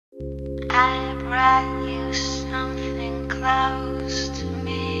I brought you something close to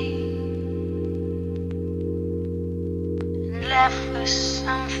me and left with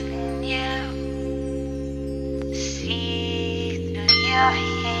something new. See through your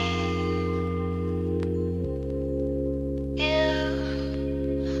hair,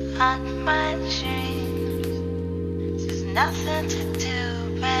 you haunt my dreams. There's nothing to do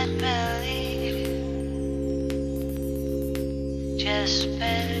but believe. Just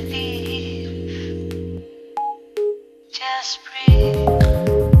believe. Just breathe.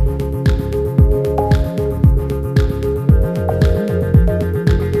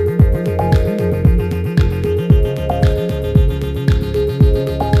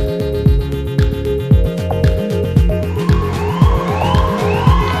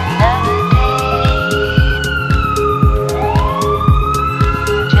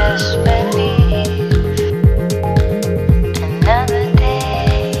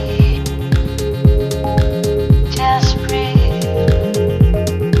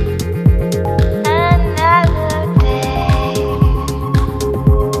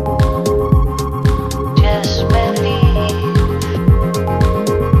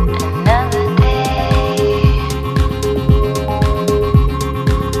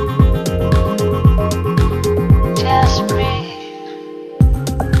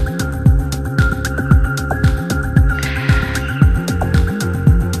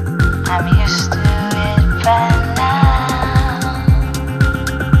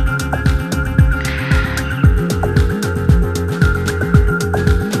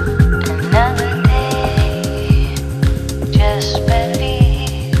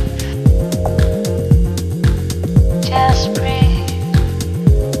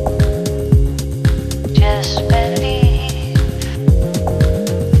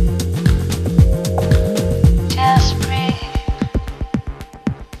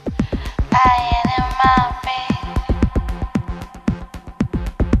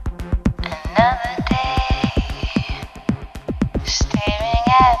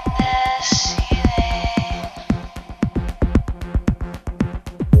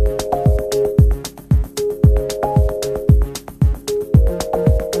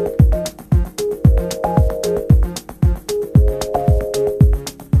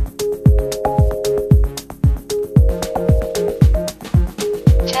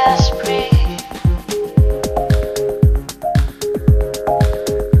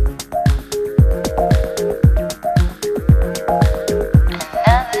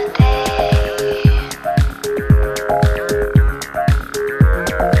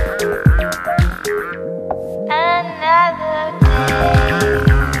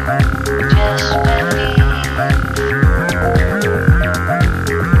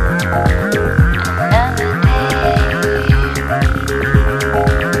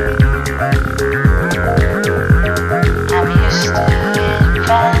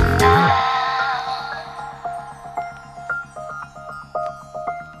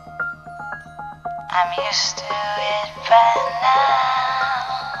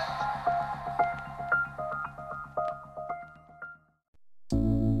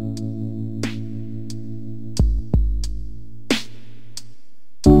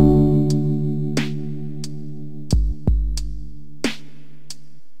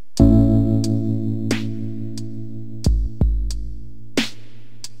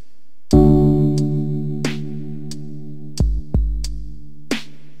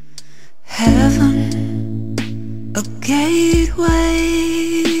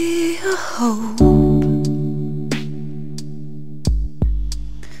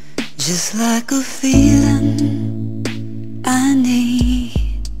 Just like a feeling I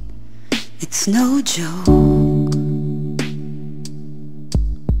need, it's no joke.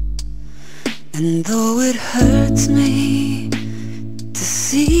 And though it hurts me to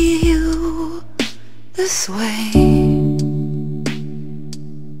see you this way,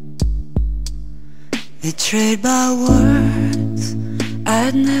 betrayed by words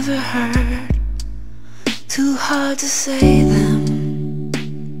I'd never heard, too hard to say them.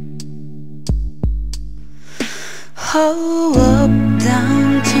 Oh, up,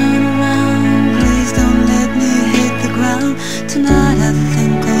 down, turn around, please don't let me hit the ground. Tonight I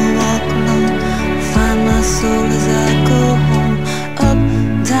think I'll walk alone, find my soul as I go home. Up,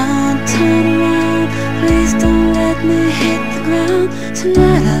 down, turn around, please don't let me hit the ground.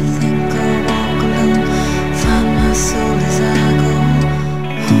 Tonight I